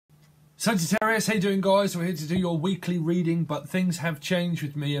Sagittarius, how you doing, guys? We're here to do your weekly reading, but things have changed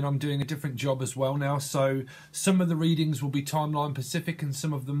with me and I'm doing a different job as well now. So some of the readings will be timeline specific and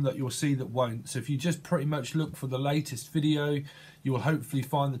some of them that you'll see that won't. So if you just pretty much look for the latest video, you will hopefully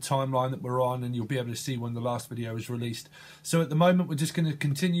find the timeline that we're on and you'll be able to see when the last video is released. So at the moment, we're just going to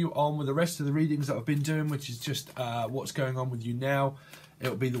continue on with the rest of the readings that I've been doing, which is just what's going on with you now.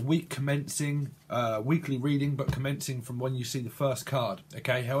 It'll be the week commencing, weekly reading, but commencing from when you see the first card.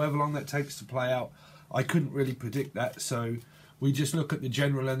 Okay, however long that takes to play out, I couldn't really predict that. So we just look at the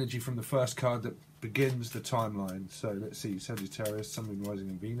general energy from the first card that begins the timeline. So let's see, Sagittarius, Sun, Moon, Rising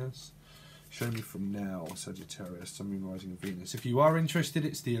and Venus. Show me from now, Sagittarius, Sun, Moon, Rising and Venus. If you are interested,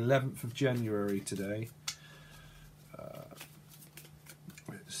 it's the 11th of January today.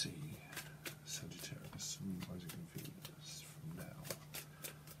 Let's see, Sagittarius, Sun, Moon, Rising and Venus from now.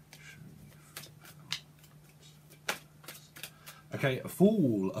 Okay, a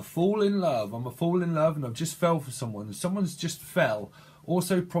fool in love. I'm a fool in love and I've just fell for someone. Someone's just fell.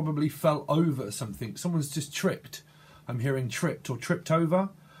 Also probably fell over something. Someone's just tripped. I'm hearing tripped or tripped over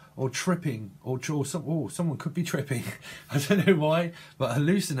or tripping or someone could be tripping. I don't know why, but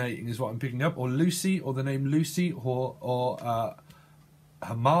hallucinating is what I'm picking up. Or Lucy, or the name Lucy, or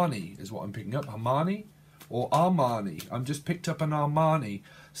Hermione is what I'm picking up. Hermione or Armani. I'm just picked up an Armani.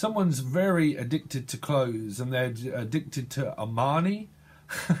 Someone's very addicted to clothes and they're addicted to Armani,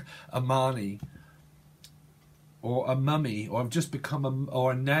 Armani, or a mummy, or I've just become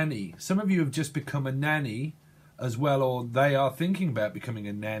a nanny. Some of you have just become a nanny as well, or they are thinking about becoming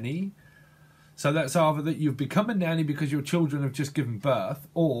a nanny. So that's either that you've become a nanny because your children have just given birth,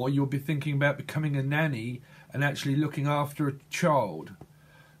 or you'll be thinking about becoming a nanny and actually looking after a child.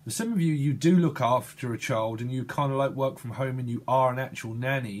 Some of you, you do look after a child and you kind of like work from home and you are an actual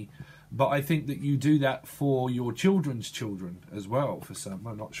nanny. But I think that you do that for your children's children as well for some.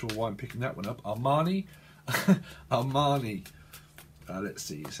 I'm not sure why I'm picking that one up. Armani. Armani. Let's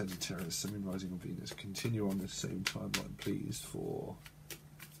see. Sagittarius, Sun, Moon, Rising and Venus. Continue on the same timeline, please, for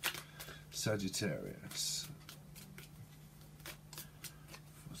Sagittarius.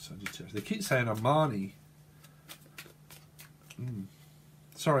 For Sagittarius. They keep saying Armani.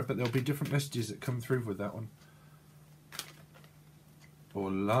 Sorry, but there'll be different messages that come through with that one. Or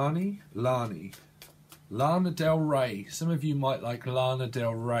Lani. Lana Del Rey. Some of you might like Lana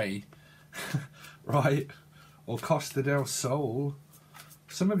Del Rey. Right? Or Costa del Sol.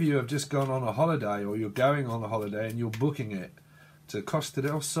 Some of you have just gone on a holiday, or you're going on a holiday and you're booking it to Costa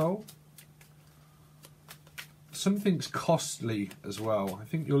del Sol. Something's costly as well. I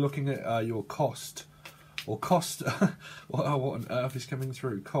think you're looking at your cost. Or cost, what on earth is coming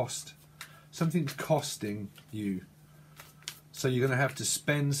through? Cost. Something's costing you. So you're going to have to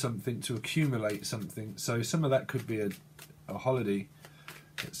spend something to accumulate something. So some of that could be a holiday.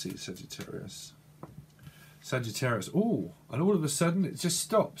 Let's see, Sagittarius. Sagittarius. Oh, and all of a sudden it just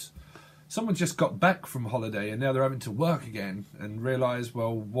stops. Someone just got back from holiday and now they're having to work again and realise,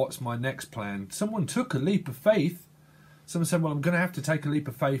 well, what's my next plan? Someone took a leap of faith. Someone said, well, I'm going to have to take a leap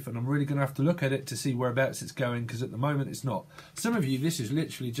of faith and I'm really going to have to look at it to see whereabouts it's going, because at the moment it's not. Some of you, this is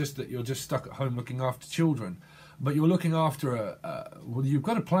literally just that you're just stuck at home looking after children. But you're looking after well, you've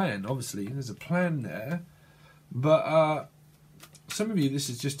got a plan, obviously. There's a plan there. But some of you, this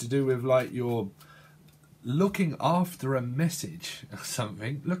is just to do with like you're looking after a message or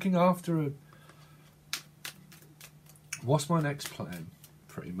something. Looking after a... What's my next plan?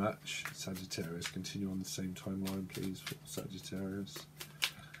 Pretty much. Sagittarius, continue on the same timeline, please, for Sagittarius.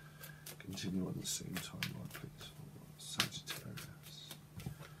 Continue on the same timeline, please, for Sagittarius.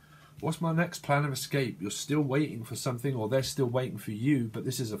 What's my next plan of escape? You're still waiting for something, or they're still waiting for you, but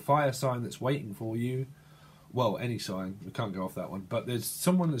this is a fire sign that's waiting for you. Well, any sign. We can't go off that one. But there's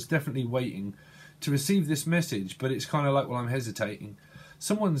someone that's definitely waiting to receive this message, but it's kind of like, well, I'm hesitating.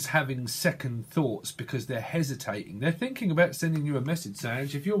 Someone's having second thoughts because they're hesitating. They're thinking about sending you a message,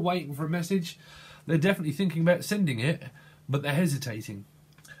 Sage. If you're waiting for a message, they're definitely thinking about sending it, but they're hesitating.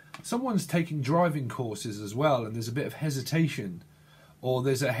 Someone's taking driving courses as well, and there's a bit of hesitation. Or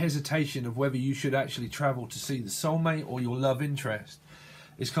there's a hesitation of whether you should actually travel to see the soulmate or your love interest.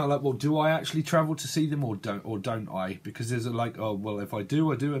 It's kind of like, well, do I actually travel to see them or don't I? Because there's a like, oh, well, if I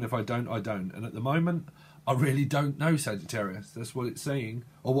do, I do, and if I don't, I don't. And at the moment, I really don't know, Sagittarius. That's what it's saying,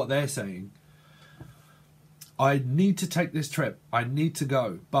 or what they're saying. I need to take this trip. I need to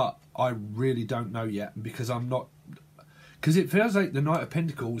go, but I really don't know yet because I'm not... Because it feels like the Knight of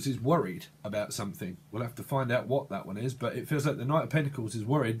Pentacles is worried about something. We'll have to find out what that one is, but it feels like the Knight of Pentacles is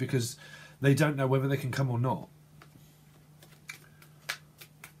worried because they don't know whether they can come or not.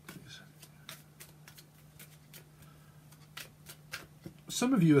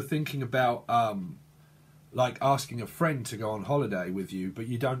 some of you are thinking about like asking a friend to go on holiday with you, but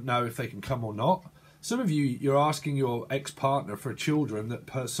you don't know if they can come or not. Some of you, you're asking your ex-partner for children,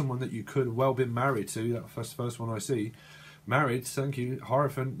 that someone that you could have well been married to. That's the first one I see. Married, thank you,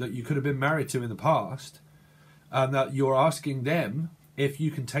 Hierophant, that you could have been married to in the past. And that you're asking them if you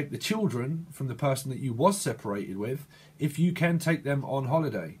can take the children from the person that you was separated with, if you can take them on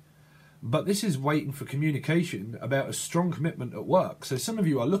holiday. But this is waiting for communication about a strong commitment at work. So some of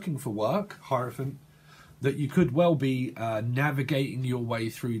you are looking for work, Hierophant, that you could well be navigating your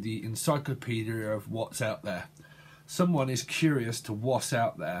way through the encyclopedia of what's out there. Someone is curious to what's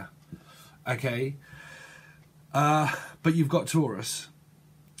out there, okay? But you've got Taurus.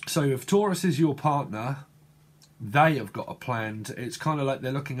 So if Taurus is your partner, they have got a plan. It's kind of like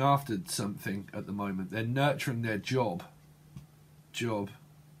they're looking after something at the moment. They're nurturing their job.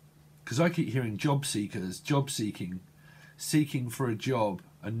 Because I keep hearing job seekers, job seeking for a job,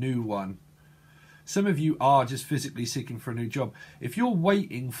 a new one. Some of you are just physically seeking for a new job. If you're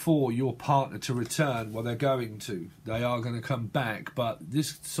waiting for your partner to return, well, they're going to. They are going to come back, but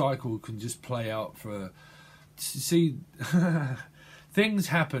this cycle can just play out for... See, things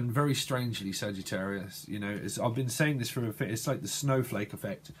happen very strangely, Sagittarius. You know, I've been saying this for a bit. It's like the snowflake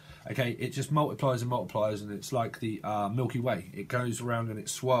effect. Okay, it just multiplies and multiplies, and it's like the Milky Way. It goes around and it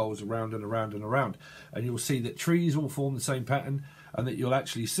swirls around and around and around. And you'll see that trees all form the same pattern, and that you'll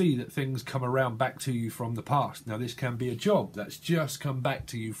actually see that things come around back to you from the past. Now, this can be a job that's just come back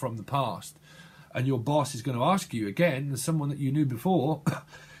to you from the past. And your boss is going to ask you again, as someone that you knew before,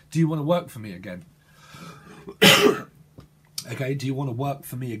 do you want to work for me again? Okay, do you want to work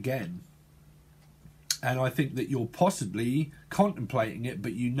for me again? And I think that you're possibly contemplating it,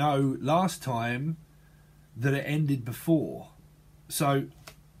 but you know last time that it ended before. So,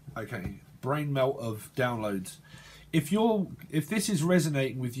 okay, brain melt of downloads. If this is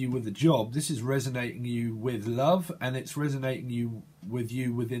resonating with you with a job, this is resonating you with love, and it's resonating with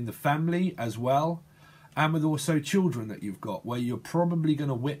you within the family as well, and with also children that you've got, where you're probably going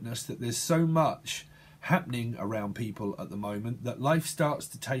to witness that there's so much happening around people at the moment that life starts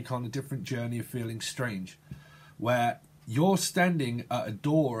to take on a different journey of feeling strange, where you're standing at a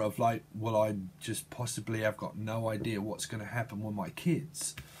door of like, well, I just possibly have got no idea what's going to happen with my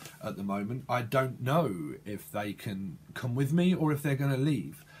kids at the moment. I don't know if they can come with me or if they're going to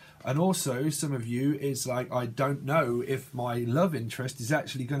leave. And also some of you is like, I don't know if my love interest is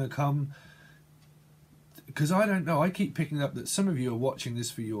actually going to come, because I don't know. I keep picking up that some of you are watching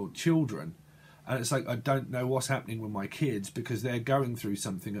this for your children. And it's like, I don't know what's happening with my kids because they're going through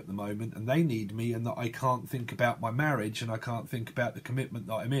something at the moment and they need me, and that I can't think about my marriage and I can't think about the commitment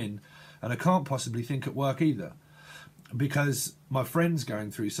that I'm in, and I can't possibly think at work either because my friend's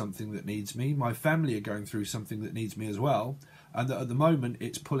going through something that needs me, my family are going through something that needs me as well, and that at the moment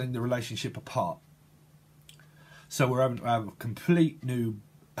it's pulling the relationship apart. So we're having to have a complete new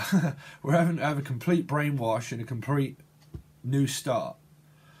we're having to have a complete brainwash and a complete new start.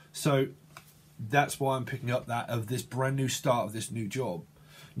 So that's why I'm picking up that of this brand new start of this new job.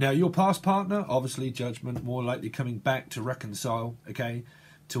 Now, your past partner, obviously, judgment, more likely coming back to reconcile, okay,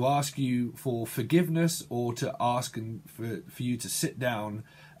 to ask you for forgiveness, or to ask for you to sit down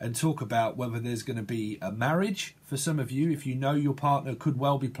and talk about whether there's going to be a marriage for some of you. If you know your partner could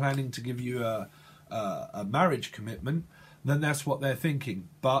well be planning to give you a marriage commitment, then that's what they're thinking.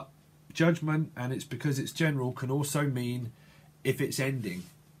 But judgment, and it's because it's general, can also mean if it's ending.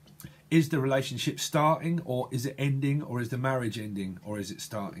 Is the relationship starting, or is it ending, or is the marriage ending, or is it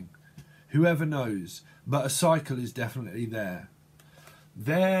starting? Whoever knows. But a cycle is definitely there.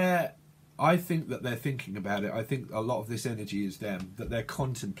 I think that they're thinking about it. I think a lot of this energy is them, that they're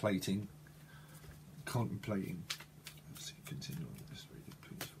contemplating. Let's see, continue on with this reading,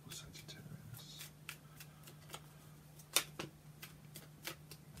 please, for Sagittarius.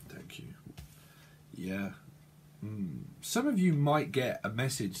 Thank you. Yeah. Some of you might get a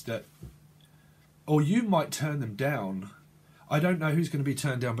message that, or you might turn them down. I don't know who's going to be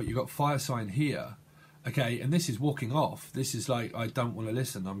turned down, but you've got fire sign here. Okay, and this is walking off. This is like, I don't want to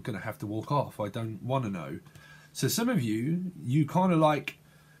listen. I'm going to have to walk off. I don't want to know. So some of you kind of like,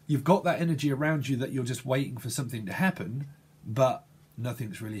 you've got that energy around you that you're just waiting for something to happen, but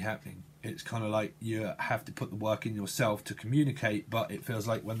nothing's really happening. It's kind of like you have to put the work in yourself to communicate, but it feels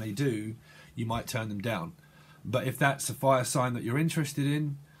like when they do, you might turn them down. But if that's a fire sign that you're interested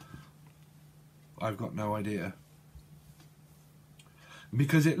in, I've got no idea.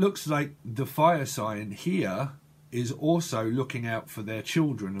 Because it looks like the fire sign here is also looking out for their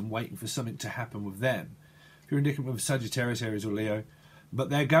children and waiting for something to happen with them. If you're indicative of Sagittarius, Aries or Leo, but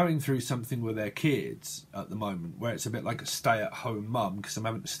they're going through something with their kids at the moment where it's a bit like a stay-at-home mum, because I'm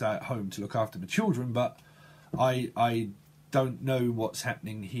having to stay at home to look after my children, but I don't know what's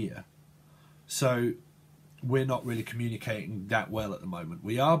happening here. So we're not really communicating that well at the moment.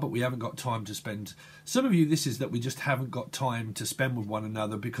 We are, but we haven't got time to spend. Some of you, this is that we just haven't got time to spend with one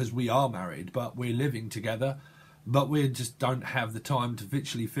another because we are married, but we're living together, but we just don't have the time to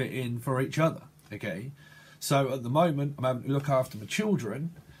literally fit in for each other, okay? So at the moment, I'm having to look after my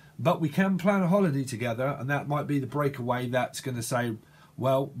children, but we can plan a holiday together, and that might be the breakaway that's going to say,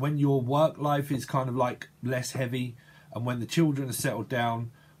 well, when your work life is kind of like less heavy, and when the children are settled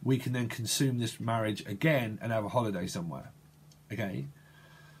down, we can then consume this marriage again and have a holiday somewhere, okay?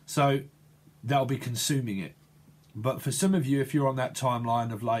 So that'll be consuming it. But for some of you, if you're on that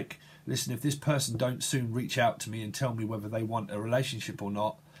timeline of like, listen, if this person don't soon reach out to me and tell me whether they want a relationship or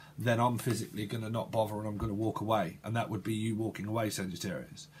not, then I'm physically going to not bother and I'm going to walk away. And that would be you walking away,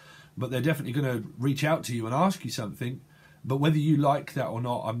 Sagittarius. But they're definitely going to reach out to you and ask you something. But whether you like that or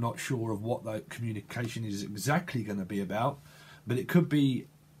not, I'm not sure of what that communication is exactly going to be about. But it could be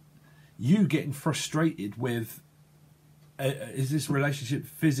you getting frustrated with, is this relationship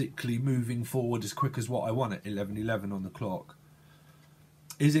physically moving forward as quick as what I want at 11:11 on the clock?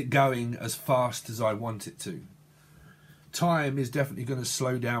 Is it going as fast as I want it to? Time is definitely going to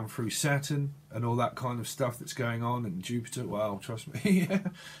slow down through Saturn and all that kind of stuff that's going on, and Jupiter, well, trust me.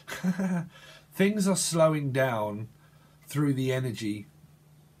 Things are slowing down through the energy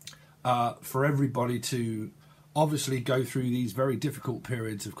for everybody to obviously go through these very difficult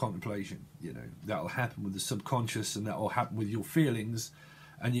periods of contemplation. You know, that'll happen with the subconscious, and that'll happen with your feelings,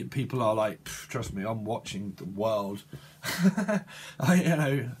 and yet people are like, trust me, I'm watching the world.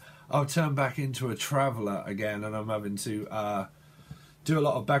 I'll turn back into a traveller again, and I'm having to do a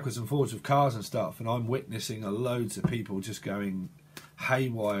lot of backwards and forwards with cars and stuff, and I'm witnessing loads of people just going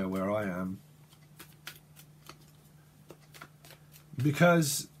haywire where I am.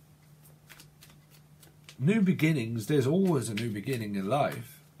 Because new beginnings, there's always a new beginning in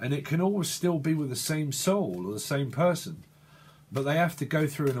life, and it can always still be with the same soul or the same person, but they have to go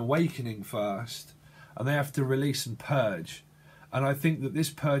through an awakening first, and they have to release and purge. And I think that this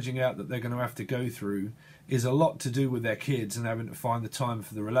purging out that they're going to have to go through is a lot to do with their kids and having to find the time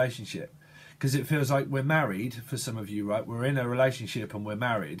for the relationship. Because it feels like we're married, for some of you, right? We're in a relationship and we're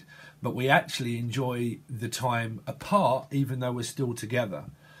married, but we actually enjoy the time apart even though we're still together.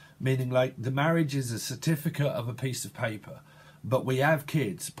 Meaning like the marriage is a certificate of a piece of paper, but we have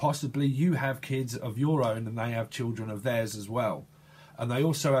kids. Possibly you have kids of your own and they have children of theirs as well. And they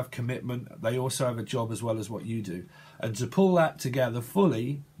also have commitment, they also have a job as well as what you do. And to pull that together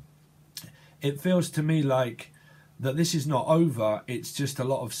fully, it feels to me like that this is not over, it's just a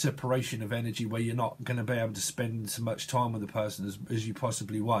lot of separation of energy where you're not going to be able to spend so much time with the person as you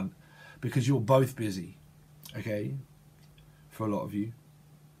possibly want, because you're both busy, okay, for a lot of you.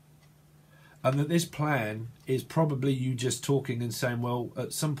 And that this plan is probably you just talking and saying, well,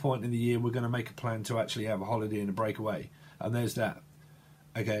 at some point in the year, we're going to make a plan to actually have a holiday and a breakaway. And there's that.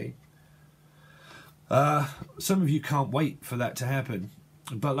 Okay. Some of you can't wait for that to happen.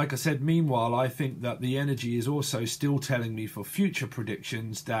 But like I said, meanwhile, I think that the energy is also still telling me for future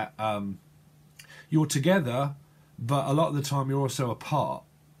predictions that you're together, but a lot of the time you're also apart,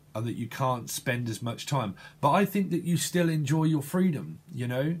 and that you can't spend as much time. But I think that you still enjoy your freedom, you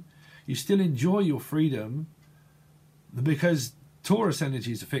know? You still enjoy your freedom because Taurus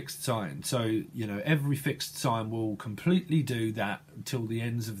energy is a fixed sign. So, you know, every fixed sign will completely do that until the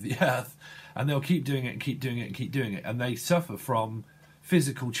ends of the earth. And they'll keep doing it and keep doing it and keep doing it. And they suffer from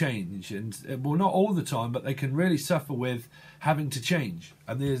physical change. And, well, not all the time, but they can really suffer with having to change.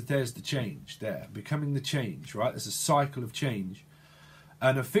 And there's the change there. Becoming the change, right? There's a cycle of change.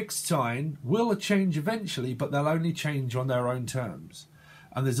 And a fixed sign will change eventually, but they'll only change on their own terms.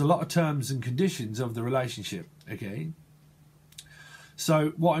 And there's a lot of terms and conditions of the relationship, okay?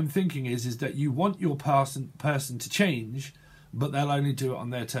 So what I'm thinking is that you want your person to change, but they'll only do it on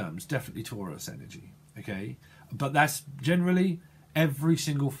their terms. Definitely Taurus energy, okay? But that's generally every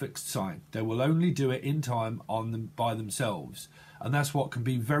single fixed sign. They will only do it in time on them by themselves. And that's what can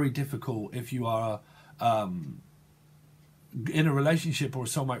be very difficult if you are in a relationship or a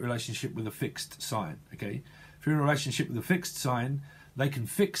soulmate relationship with a fixed sign, okay? If you're in a relationship with a fixed sign, they can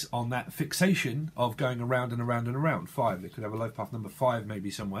fix on that fixation of going around and around and around. 5, they could have a life path number 5 maybe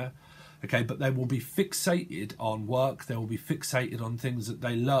somewhere. Okay, but they will be fixated on work, they will be fixated on things that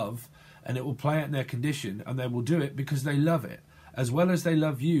they love, and it will play out in their condition, and they will do it because they love it. As well as they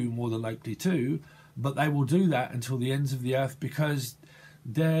love you, more than likely too, but they will do that until the ends of the earth because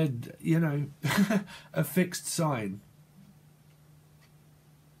they're, you know, a fixed sign.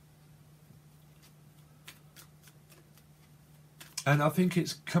 And I think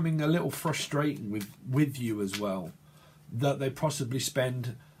it's coming a little frustrating with you as well, that they possibly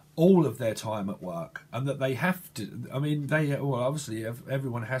spend all of their time at work, and that they have to, I mean, well, obviously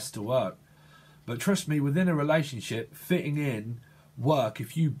everyone has to work, but trust me, within a relationship, fitting in work,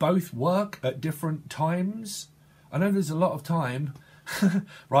 if you both work at different times, I know there's a lot of time,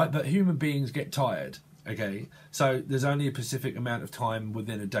 right, but human beings get tired, okay, so there's only a specific amount of time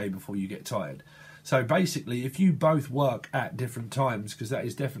within a day before you get tired. So basically, if you both work at different times, because that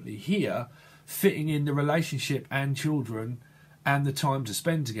is definitely here, fitting in the relationship and children and the time to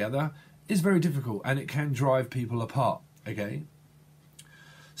spend together is very difficult, and it can drive people apart, okay?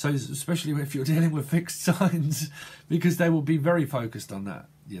 So especially if you're dealing with fixed signs, because they will be very focused on that,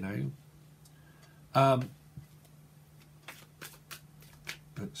 you know.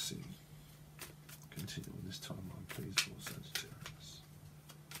 Let's see. Continue on this timeline, please, for Sagittarius.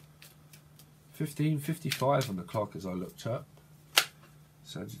 15:55 on the clock as I looked up.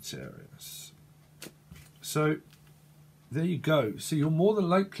 Sagittarius. So there you go. So you're more than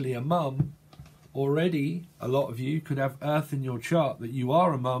likely a mum already. A lot of you could have Earth in your chart that you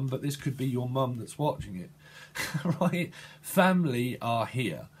are a mum, but this could be your mum that's watching it. Right? Family are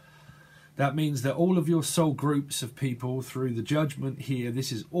here. That means that all of your soul groups of people through the judgment here,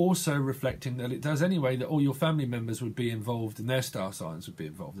 this is also reflecting that it does anyway, that all your family members would be involved and their star signs would be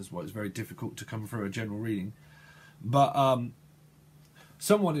involved. That's why it's very difficult to come through a general reading. But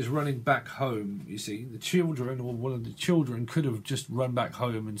someone is running back home, you see. The children, or one of the children, could have just run back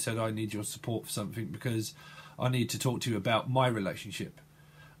home and said, I need your support for something because I need to talk to you about my relationship.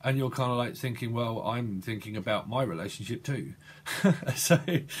 And you're kind of like thinking, well, I'm thinking about my relationship too. So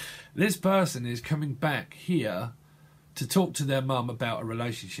this person is coming back here to talk to their mum about a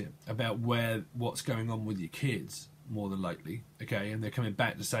relationship, about what's going on with your kids, more than likely. Okay, and they're coming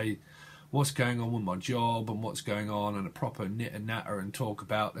back to say, what's going on with my job and what's going on, and a proper knit and natter and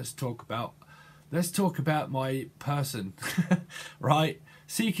let's talk about my person, right?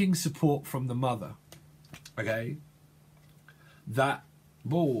 Seeking support from the mother. Okay,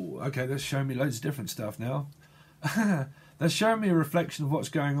 okay, that's showing me loads of different stuff now. That's showing me a reflection of what's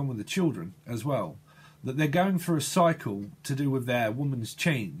going on with the children as well. That they're going through a cycle to do with their woman's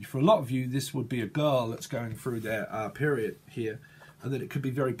change. For a lot of you, this would be a girl that's going through their period here, and that it could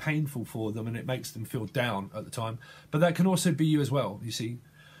be very painful for them and it makes them feel down at the time. But that can also be you as well, you see,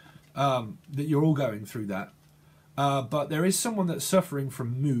 that you're all going through that. But there is someone that's suffering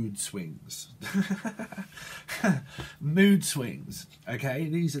from mood swings. Mood swings, okay?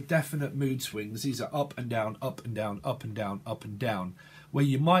 These are definite mood swings. These are up and down, up and down, up and down, up and down, where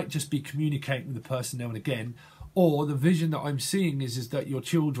you might just be communicating with the person now and again, or the vision that I'm seeing is that your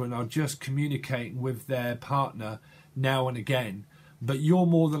children are just communicating with their partner now and again, but you're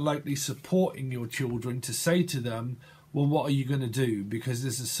more than likely supporting your children to say to them, well, what are you going to do? Because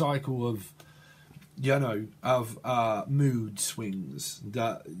there's a cycle of, you know, of mood swings.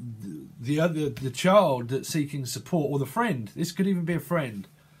 The child that's seeking support, or the friend, this could even be a friend,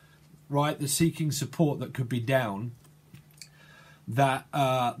 right, that's seeking support that could be down, that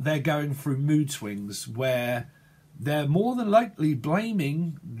they're going through mood swings where they're more than likely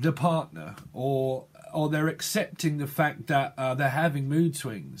blaming the partner, or they're accepting the fact that they're having mood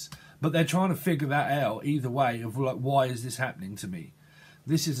swings, but they're trying to figure that out either way of like, why is this happening to me?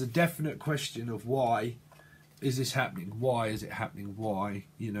 This is a definite question of why is this happening? Why is it happening? Why?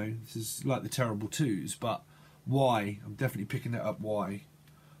 You know, this is like the terrible twos, but why? I'm definitely picking it up. Why?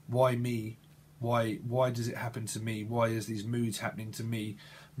 Why me? Why does it happen to me? Why is these moods happening to me?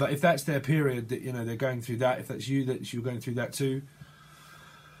 But if that's their period, that, you know, they're going through that, if that's you, that you're going through that too.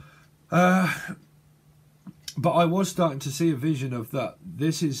 But I was starting to see a vision of that.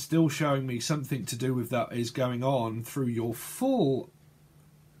 This is still showing me something to do with that is going on through your full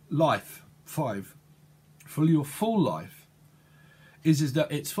life. 5. For your full life is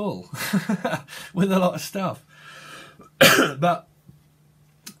that it's full with a lot of stuff. But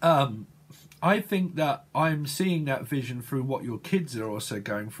I think that I'm seeing that vision through what your kids are also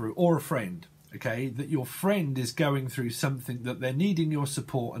going through, or a friend, okay? That your friend is going through something that they're needing your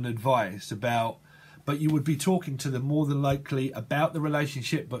support and advice about, but you would be talking to them more than likely about the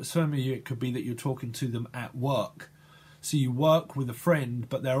relationship, but some of you, it could be that you're talking to them at work. So you work with a friend,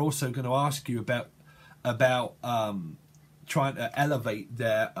 but they're also going to ask you about trying to elevate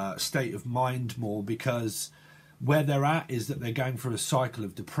their state of mind more, because where they're at is that they're going through a cycle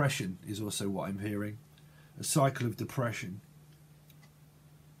of depression, is also what I'm hearing. A cycle of depression.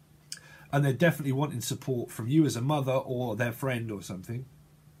 And they're definitely wanting support from you as a mother or their friend or something.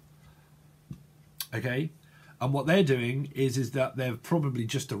 Okay? And what they're doing is that they've probably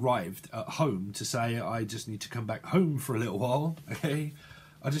just arrived at home to say, I just need to come back home for a little while, okay?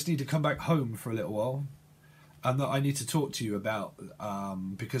 I just need to come back home for a little while. And that I need to talk to you about,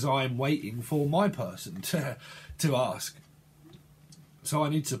 because I'm waiting for my person to ask. So I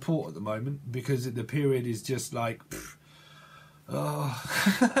need support at the moment, because the period is just like,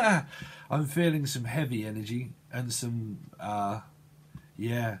 oh, I'm feeling some heavy energy and some,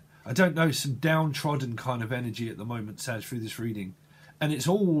 yeah, I don't know, some downtrodden kind of energy at the moment, Sag, through this reading. And it's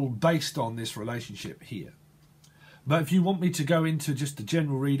all based on this relationship here. But if you want me to go into just a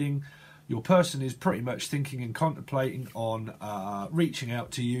general reading, your person is pretty much thinking and contemplating on reaching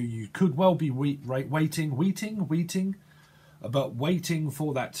out to you. You could well be waiting, but waiting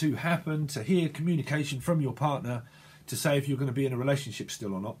for that to happen, to hear communication from your partner to say if you're going to be in a relationship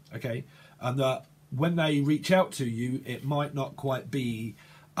still or not, okay? And that when they reach out to you, it might not quite be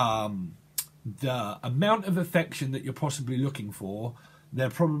the amount of affection that you're possibly looking for. They're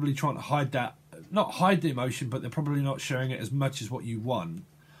probably trying to hide that, not hide the emotion, but they're probably not showing it as much as what you want.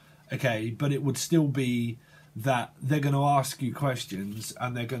 Okay, but it would still be that they're going to ask you questions,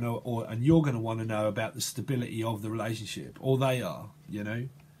 and they're going to, and you're going to want to know about the stability of the relationship, or they are, you know.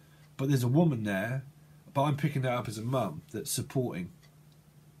 But there's a woman there, but I'm picking that up as a mum that's supporting.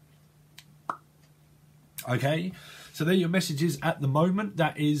 Okay, so they're your messages at the moment.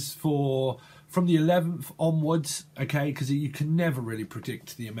 That is for from the 11th onwards, okay, because you can never really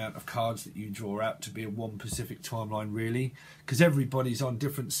predict the amount of cards that you draw out to be a one Pacific timeline, really, because everybody's on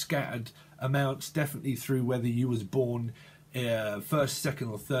different scattered amounts, definitely through whether you was born first, second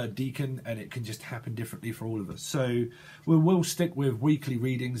or third decan, and it can just happen differently for all of us. So we will stick with weekly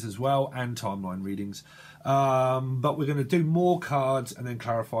readings as well and timeline readings, but we're going to do more cards and then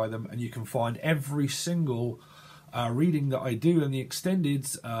clarify them, and you can find every single reading that I do and the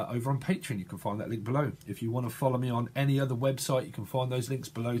extendeds over on Patreon. You can find that link below. If you want to follow me on any other website, you can find those links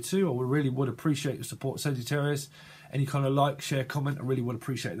below too. I really would appreciate your support, Sagittarius. Any kind of like, share, comment, I really would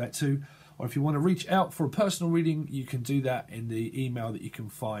appreciate that too. Or if you want to reach out for a personal reading, you can do that in the email that you can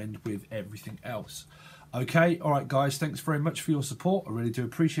find with everything else. Okay, all right, guys, thanks very much for your support. I really do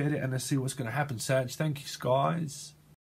appreciate it, and let's see what's going to happen, Sag. Thank you, guys.